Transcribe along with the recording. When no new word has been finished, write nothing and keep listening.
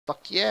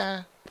Fuck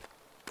yeah.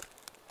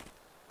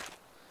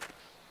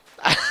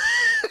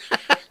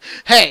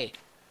 Hey!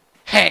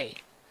 Hey!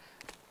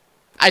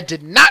 I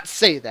did not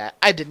say that.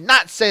 I did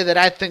not say that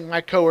I think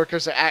my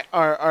coworkers'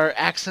 our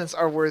accents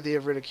are worthy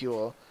of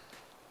ridicule.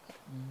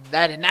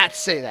 I did not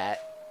say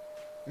that.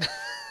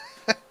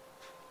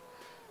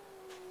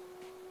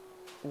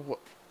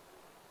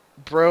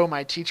 Bro,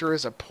 my teacher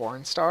is a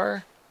porn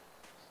star?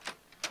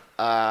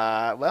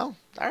 Well,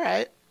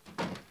 alright.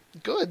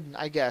 Good,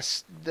 I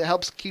guess. That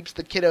helps keeps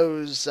the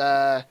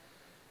kiddos,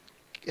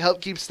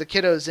 keeps the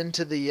kiddos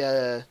into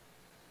the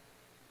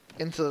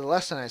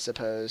lesson, I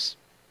suppose.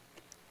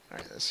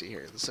 Alright, let's see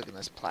here. Let's look in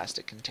this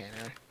plastic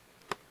container.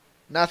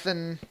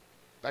 Nothing.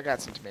 I got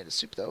some tomato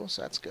soup, though,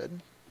 so that's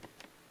good.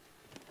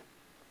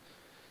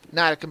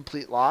 Not a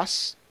complete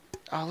loss.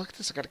 Oh, look at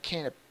this. I got a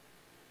can of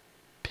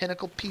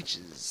Pinnacle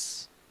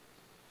Peaches.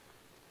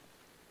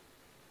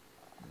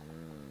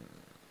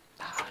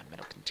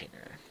 Metal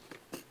container.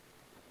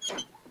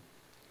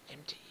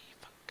 Empty.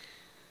 Fuck.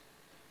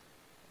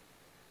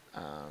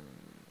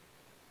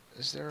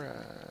 Is there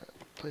a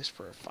place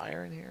for a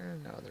fire in here?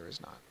 No, there is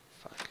not.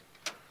 Fuck.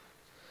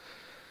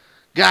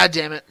 God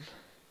damn it.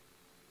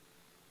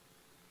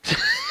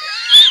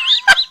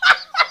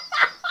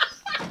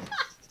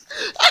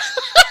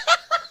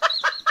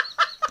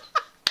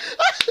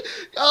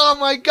 Oh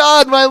my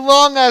god, my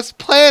long ass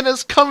plan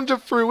has come to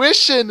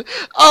fruition.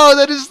 Oh,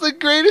 that is the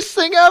greatest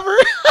thing ever.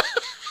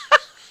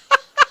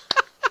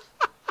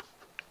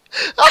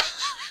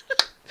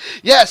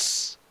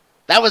 Yes,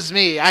 that was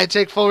me. I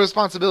take full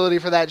responsibility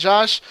for that,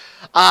 Josh.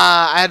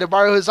 I had to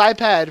borrow his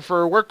iPad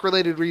for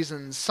work-related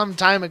reasons some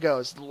time ago.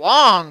 It's a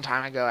long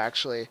time ago,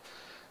 actually. I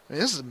mean,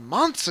 this is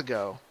months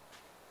ago.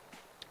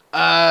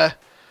 I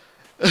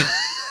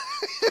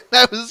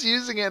was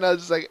using it, and I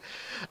was just like,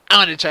 I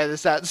want to try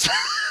this out. So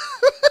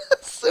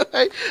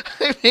I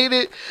made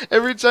it.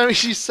 Every time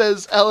she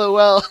says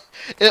LOL,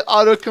 it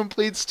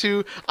auto-completes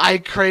to, I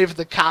crave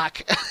the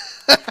cock.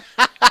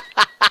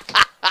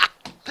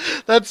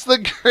 That's the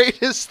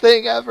greatest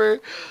thing ever.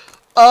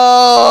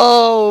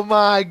 Oh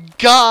my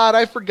god,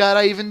 I forgot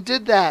I even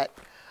did that.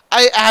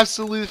 I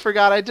absolutely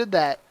forgot I did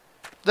that.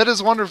 That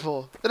is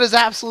wonderful. That is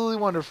absolutely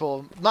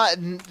wonderful. Not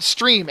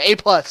stream A+.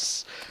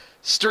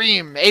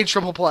 Stream A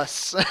triple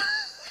plus.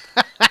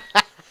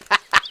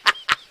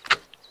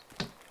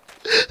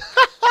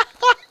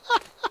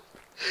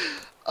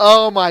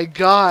 Oh my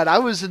god, I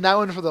was in that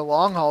one for the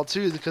long haul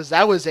too, because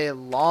that was a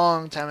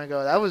long time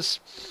ago. That was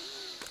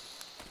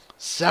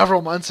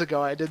several months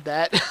ago I did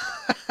that.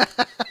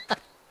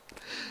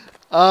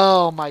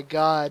 Oh my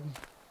god.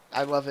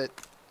 I love it.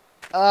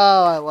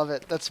 Oh, I love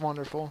it. That's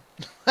wonderful.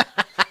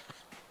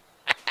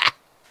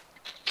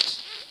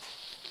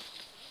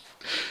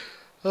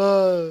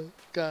 Oh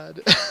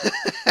god.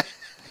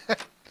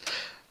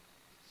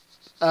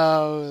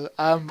 Oh,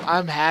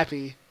 I'm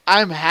happy.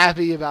 I'm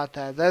happy about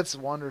that. That's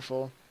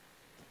wonderful.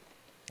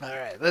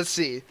 Alright, let's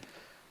see.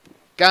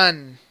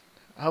 Gun.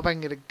 I hope I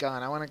can get a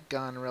gun. I want a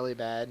gun really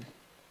bad.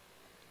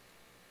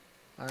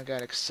 I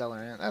got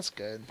accelerant. That's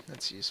good.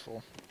 That's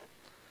useful.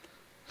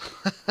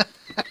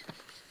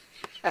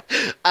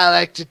 I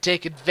like to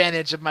take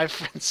advantage of my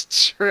friend's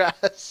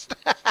trust.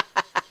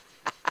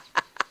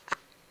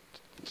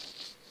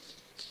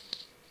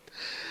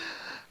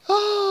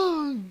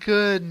 Oh,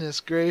 goodness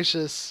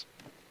gracious.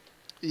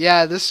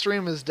 Yeah, this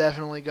stream is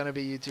definitely going to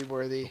be YouTube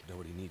worthy.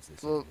 Nobody needs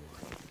this We'll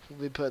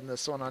anymore. be putting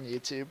this one on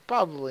YouTube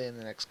probably in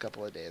the next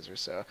couple of days or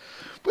so.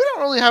 We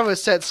don't really have a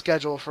set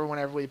schedule for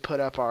whenever we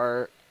put up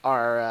our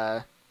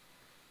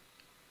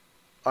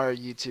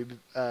YouTube.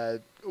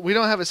 We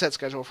don't have a set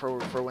schedule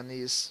for when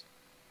these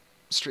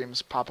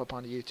streams pop up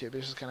on YouTube.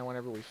 It's just kind of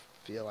whenever we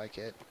feel like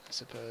it, I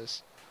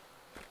suppose.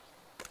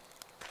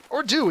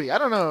 Or do we? I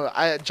don't know.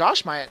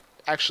 Josh might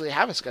actually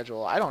have a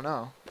schedule. I don't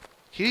know.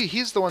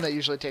 He's the one that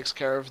usually takes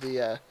care of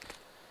the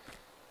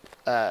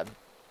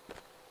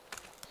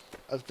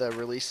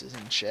releases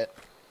and shit.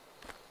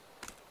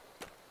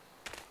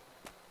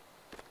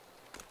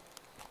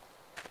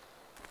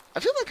 I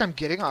feel like I'm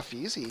getting off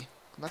easy.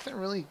 Nothing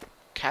really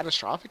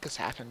catastrophic has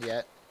happened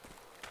yet.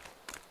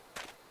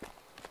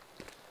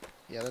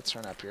 Yeah, let's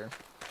run up here.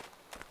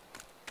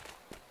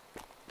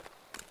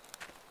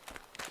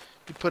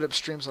 You put up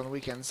streams on the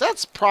weekends.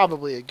 That's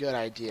probably a good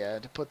idea,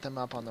 to put them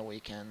up on the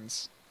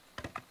weekends.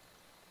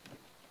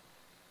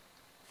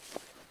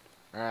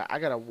 Alright, I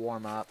gotta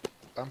warm up.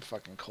 I'm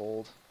fucking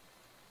cold.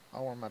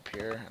 I'll warm up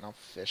here, and I'll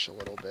fish a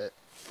little bit.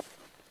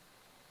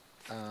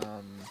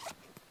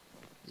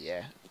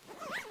 Yeah.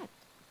 What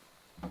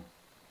have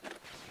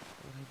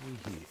we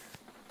here?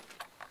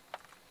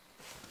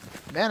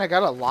 Man, I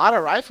got a lot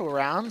of rifle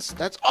rounds.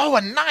 That's... Oh,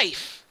 a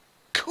knife!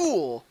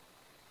 Cool!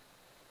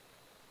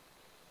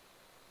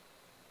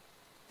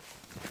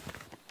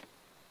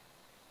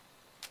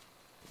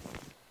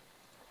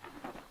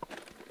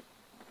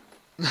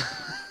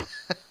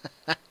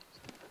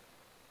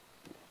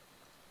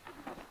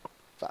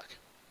 Fuck.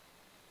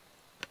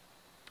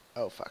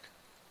 Oh, fuck.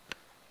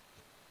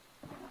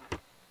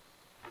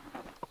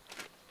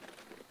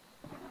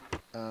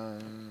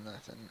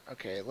 Nothing.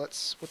 Okay,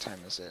 let's... What time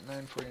is it?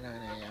 9:49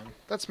 a.m.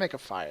 Let's make a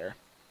fire.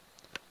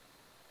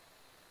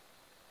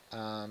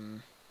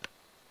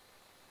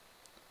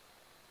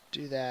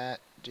 Do that,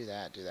 do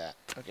that, do that.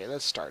 Okay,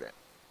 let's start it.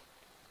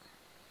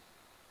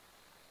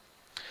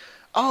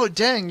 Oh,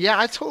 dang, yeah,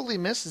 I totally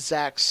missed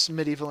Zach's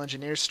Medieval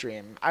Engineer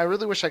stream. I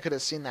really wish I could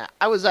have seen that.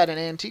 I was at an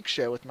antique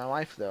show with my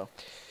wife, though.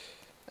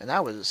 And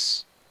that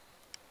was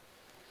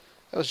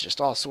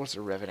just all sorts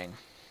of riveting.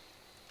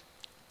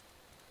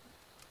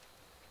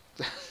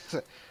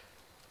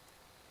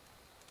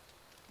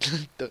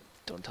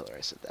 Don't tell her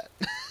I said that.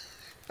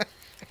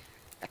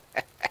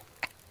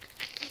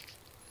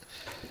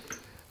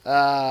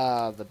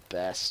 Ah, the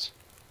best.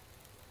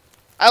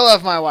 I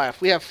love my wife.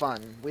 We have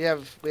fun. We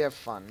have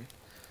fun.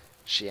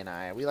 She and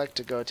I. We like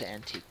to go to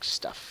antique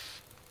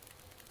stuff.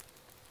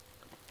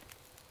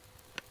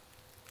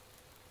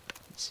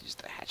 Let's use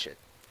the hatchet.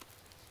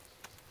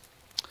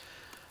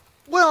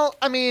 Well,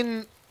 I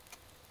mean,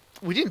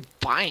 we didn't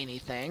buy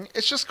anything.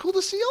 It's just cool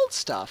to see old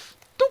stuff.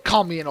 Don't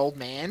call me an old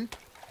man.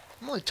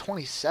 I'm only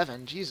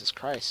 27. Jesus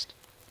Christ.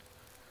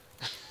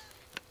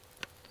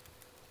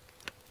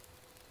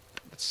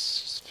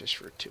 Let's just fish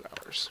for 2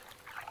 hours.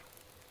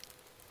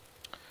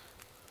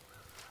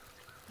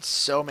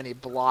 So many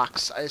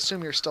blocks. I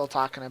assume you're still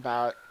talking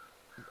about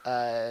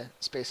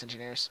Space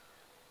Engineers.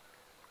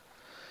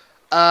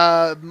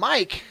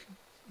 Mike,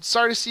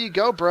 sorry to see you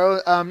go, bro.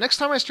 Next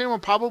time I stream will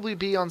probably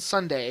be on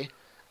Sunday.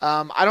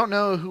 I don't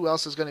know who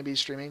else is going to be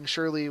streaming.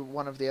 Surely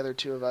one of the other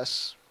two of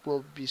us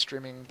will be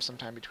streaming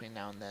sometime between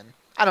now and then.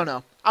 I don't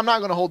know. I'm not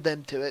going to hold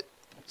them to it.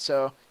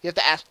 So you have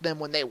to ask them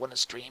when they want to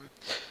stream.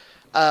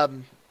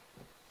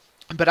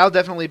 But I'll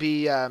definitely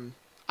be...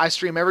 I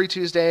stream every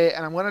Tuesday,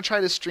 and I'm going to try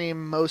to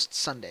stream most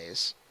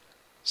Sundays.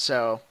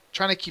 So,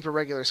 trying to keep a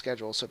regular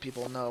schedule so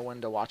people know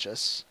when to watch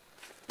us.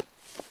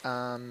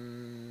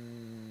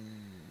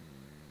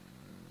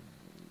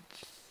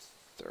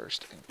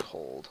 Thirst and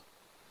cold.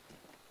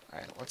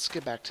 Alright, let's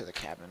get back to the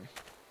cabin.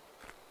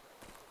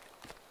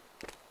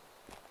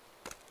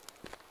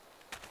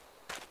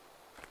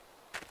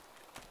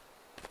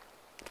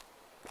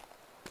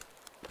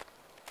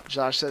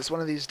 Josh says one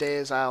of these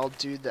days I'll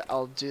do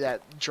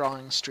that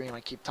drawing stream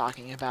I keep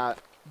talking about.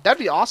 That'd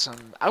be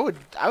awesome. I would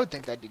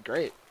think that'd be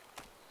great.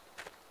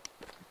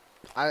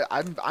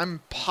 I'm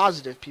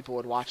positive people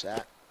would watch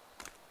that.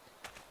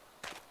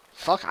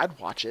 Fuck, I'd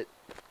watch it.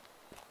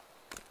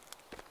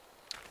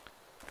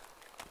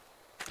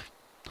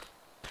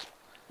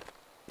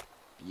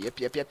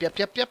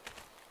 Yep.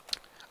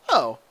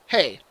 Oh,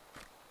 hey.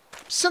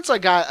 Since I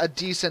got a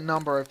decent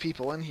number of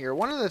people in here,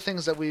 one of the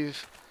things that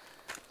we've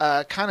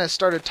kind of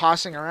started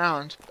tossing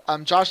around.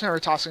 Josh and I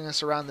were tossing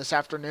this around this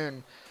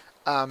afternoon.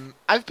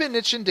 I've been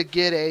itching to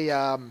get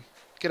a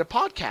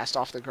podcast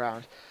off the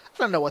ground. I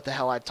don't know what the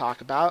hell I'd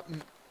talk about.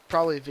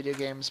 Probably video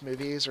games,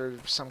 movies, or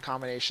some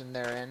combination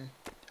therein.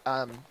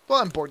 Well,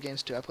 and board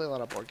games too. I play a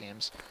lot of board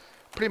games.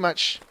 Pretty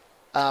much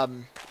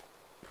any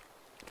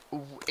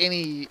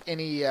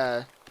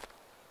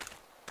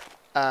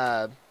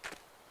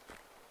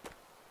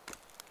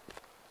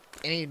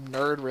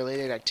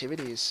nerd-related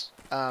activities.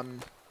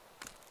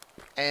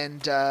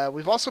 And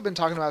we've also been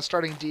talking about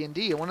starting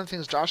D&D. And one of the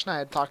things Josh and I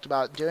had talked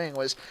about doing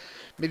was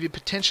maybe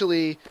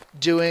potentially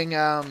doing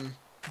a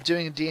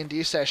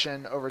D&D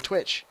session over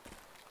Twitch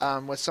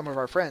with some of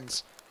our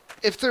friends.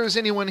 If there's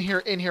anyone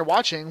in here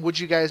watching, would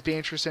you guys be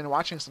interested in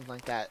watching something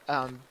like that?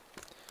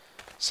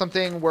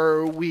 Something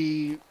where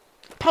we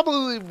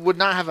probably would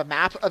not have a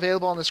map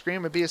available on the screen.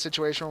 It would be a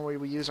situation where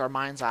we use our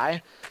mind's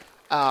eye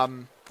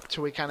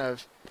to we kind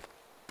of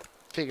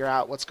figure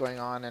out what's going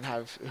on and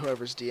have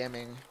whoever's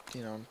DMing,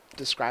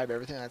 describe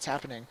everything that's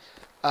happening.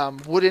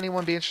 Would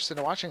anyone be interested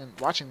in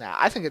watching that?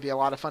 I think it'd be a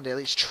lot of fun to at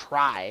least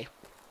try.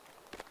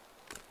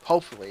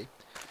 Hopefully.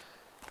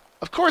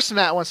 Of course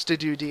Matt wants to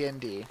do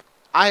D&D.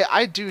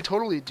 I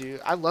totally do.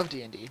 I love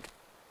D&D.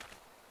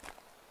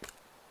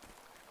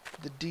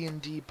 The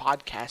D&D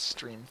podcast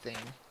stream thing.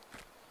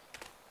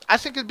 I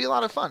think it'd be a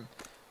lot of fun.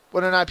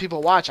 Whether or not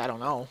people watch, I don't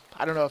know.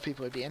 I don't know if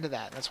people would be into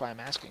that. That's why I'm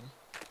asking.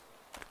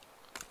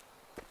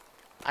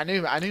 I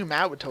knew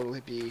Matt would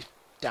totally be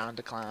down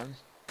to clown.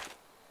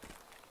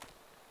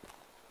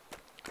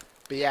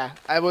 But yeah,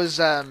 I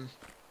was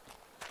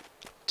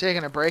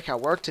taking a break at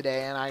work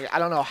today, and I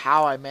don't know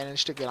how I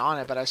managed to get on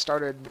it, but I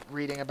started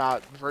reading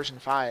about version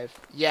 5.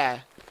 Yeah,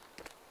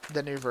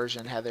 the new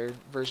version, Heather,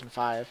 version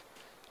 5.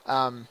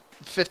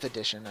 5th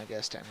edition, I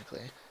guess,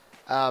 technically.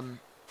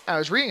 I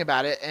was reading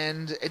about it,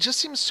 and it just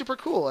seems super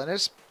cool, and it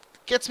just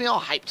gets me all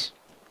hyped.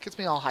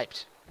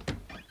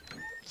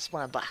 Just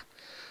want to blah.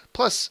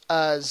 Plus,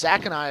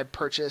 Zach and I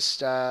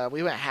purchased,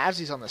 we went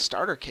halvesies on the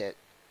starter kit,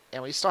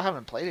 and we still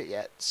haven't played it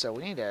yet, so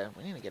we need to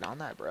get on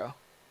that, bro.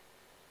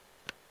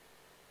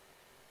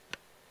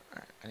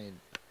 Alright, I need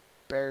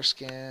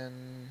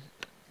bearskin,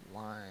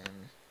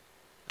 line,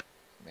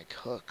 make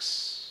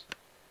hooks.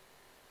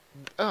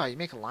 Oh, you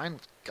make a line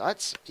with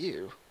guts?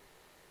 Ew.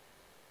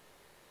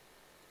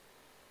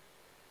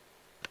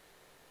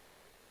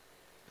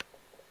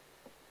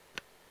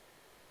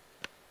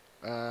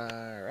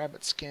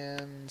 Rabbit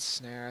skin,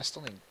 snare. I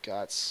still need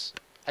guts.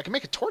 I can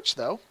make a torch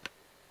though.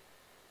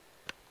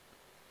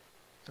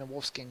 And a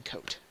wolfskin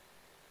coat.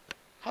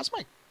 How's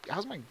my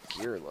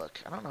gear look?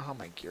 I don't know how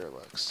my gear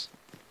looks.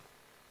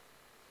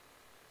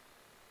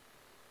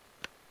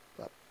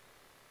 But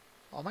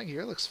all my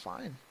gear looks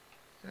fine.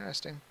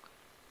 Interesting.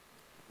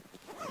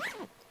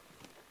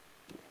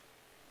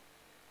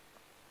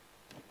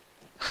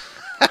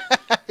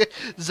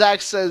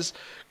 Zach says,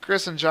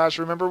 Chris and Josh,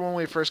 remember when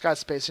we first got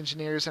Space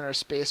Engineers and our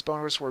space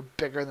boners were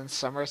bigger than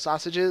summer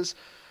sausages?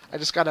 I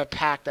just got a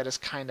pack that is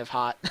kind of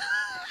hot.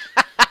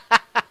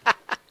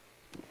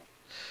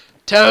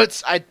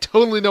 Totes, I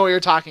totally know what you're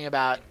talking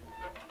about.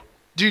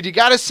 Dude, you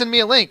gotta send me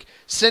a link.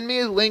 Send me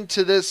a link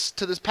to this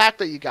pack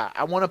that you got.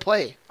 I want to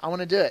play. I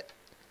want to do it.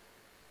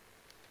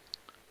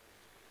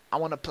 I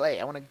want to play.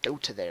 I want to go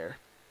to there.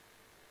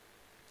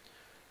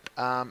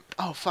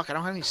 Oh, fuck. I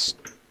don't have any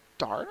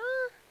starter?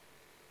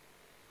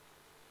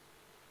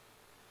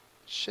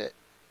 Shit.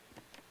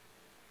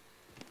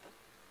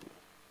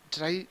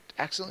 Did I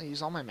accidentally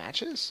use all my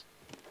matches?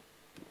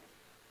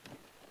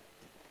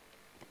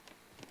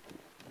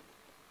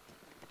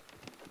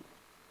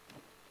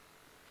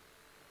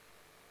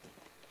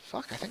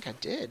 Fuck, I think I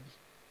did.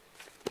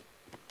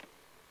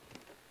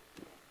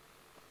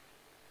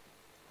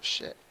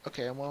 Shit.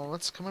 Okay, well,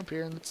 let's come up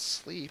here and let's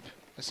sleep,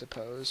 I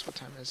suppose. What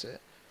time is it?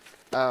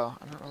 Oh,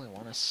 I don't really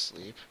want to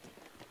sleep.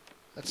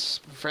 Let's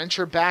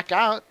venture back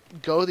out,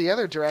 go the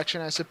other direction,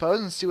 I suppose,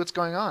 and see what's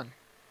going on.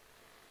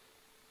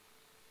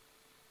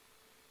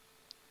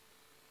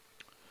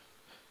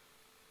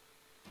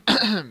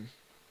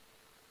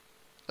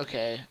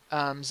 Okay.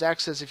 Zach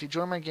says, if you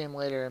join my game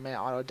later, it may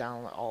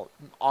auto-download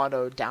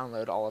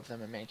all of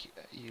them and make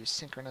you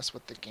synchronous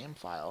with the game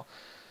file.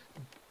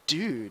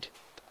 Dude,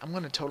 I'm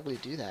going to totally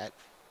do that.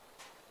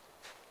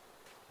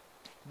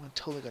 I'm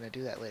totally going to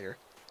do that later.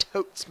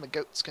 Totes my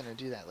goat's going to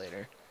do that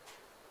later.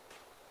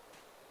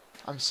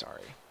 I'm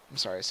sorry. I'm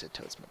sorry I said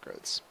Totes my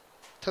goats.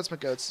 Totes my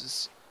goats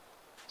is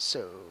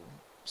so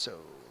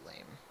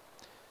lame.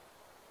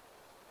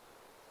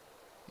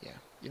 Yeah.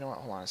 You know what?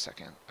 Hold on a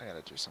second. I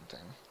gotta do something.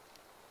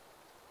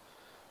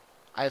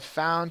 I've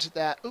found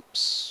that...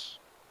 Oops.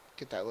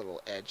 Get that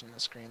little edge in the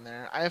screen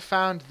there. I have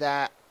found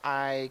that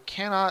I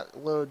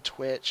cannot load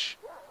Twitch,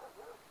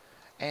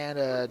 and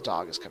a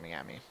dog is coming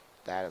at me.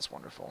 That is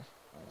wonderful.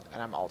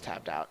 And I'm all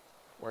tabbed out.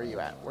 Where are you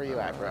at? Where are you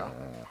at, bro?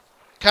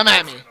 Come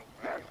at me!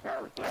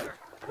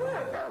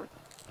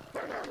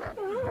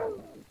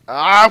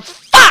 Oh,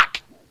 fuck!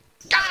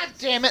 God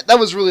damn it! That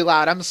was really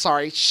loud. I'm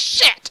sorry.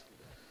 Shit!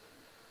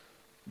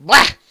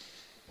 Blah!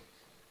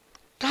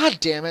 God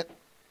damn it.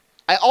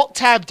 I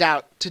alt-tabbed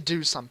out to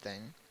do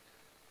something.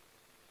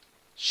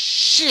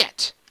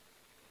 Shit!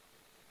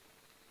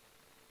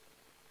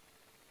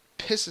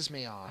 Pisses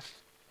me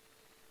off.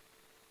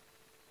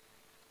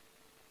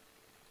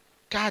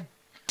 God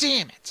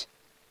damn it.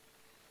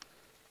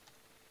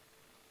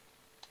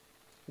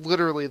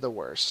 Literally the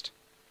worst.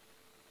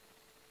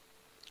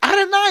 I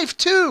had a knife,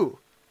 too!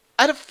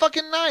 I had a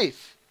fucking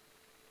knife!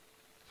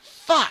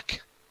 Fuck!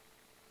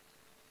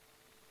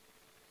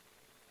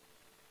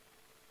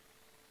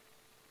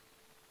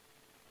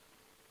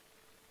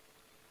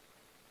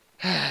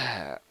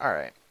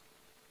 Alright.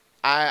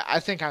 I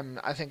think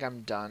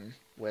I'm done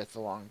with the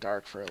long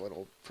dark for a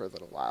little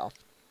while.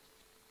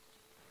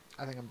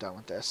 I think I'm done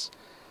with this.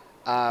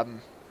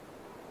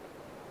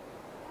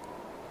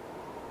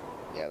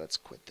 Yeah, let's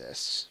quit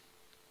this.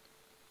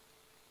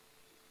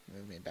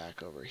 Move me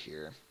back over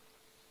here.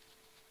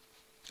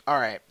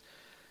 Alright.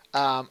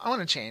 I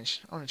want to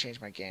change. I want to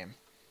change my game.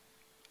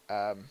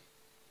 Hey,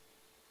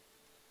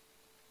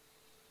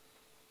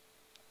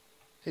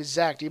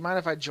 Zach, do you mind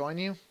if I join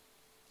you?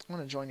 I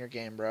want to join your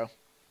game, bro.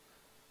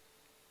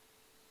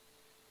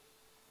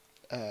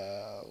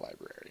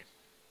 Library.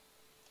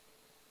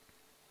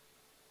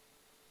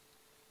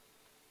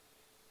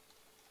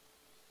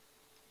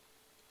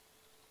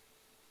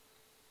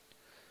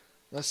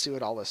 Let's see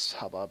what all this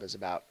hubbub is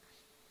about.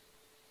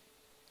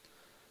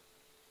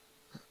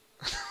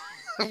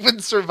 When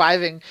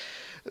surviving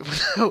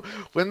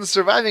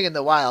in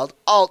the wild,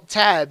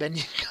 Alt-Tab and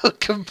you go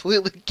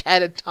completely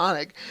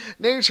catatonic,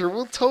 nature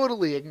will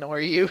totally ignore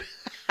you.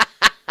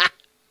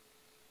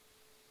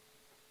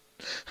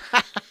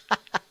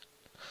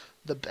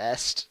 The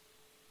best.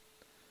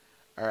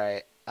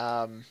 Alright,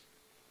 I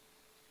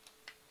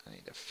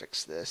need to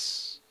fix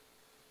this.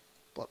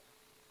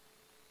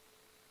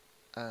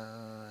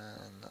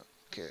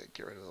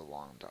 Get rid of the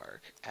long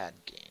dark. Add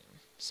game.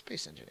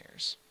 Space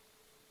Engineers.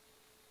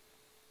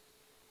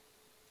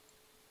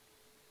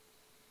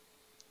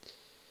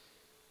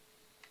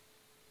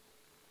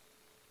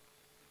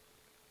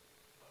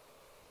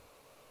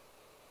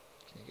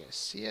 Can you guys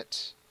see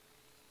it?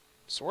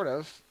 Sort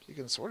of. You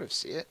can sort of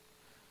see it.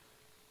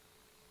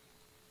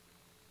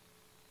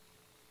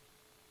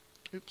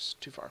 Oops,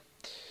 too far.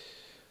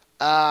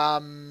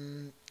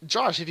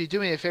 Josh, if you do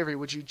me a favor,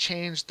 would you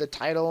change the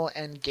title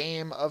and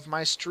game of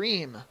my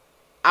stream?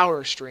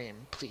 Our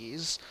stream,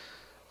 please.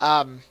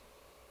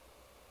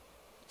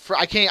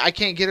 I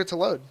can't get it to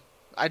load.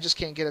 I just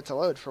can't get it to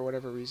load for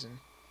whatever reason.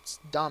 It's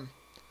dumb.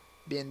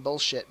 Being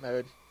bullshit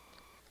mode.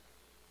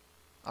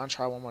 I'll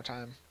try one more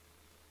time.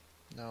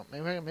 No,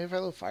 maybe if I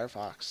load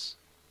Firefox.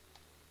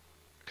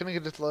 Couldn't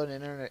get it to load in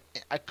Internet.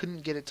 I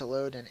couldn't get it to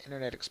load in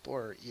Internet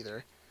Explorer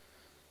either.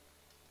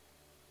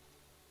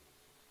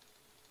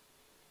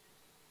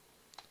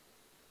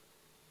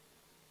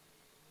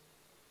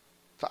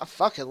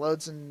 Fuck, it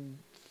loads in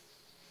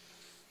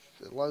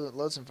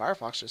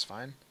Firefox just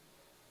fine.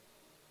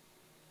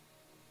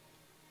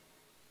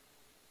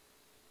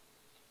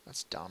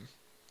 That's dumb.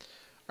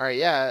 All right,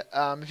 yeah.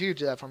 If you could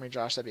do that for me,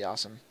 Josh, that'd be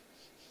awesome.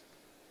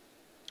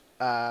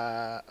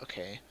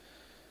 Okay.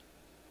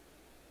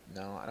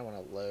 No, I don't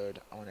want to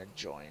load. I want to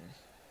join.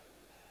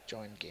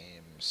 Join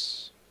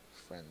games.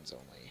 Friends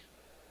only.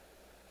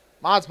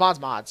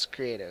 Mods.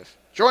 Creative.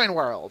 Join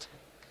world.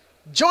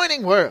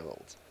 Joining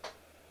world.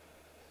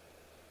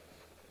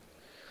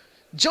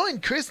 Join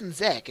Chris and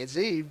Zach as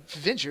they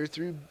venture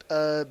through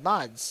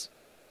mods.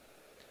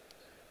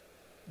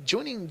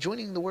 Joining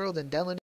the world and downloading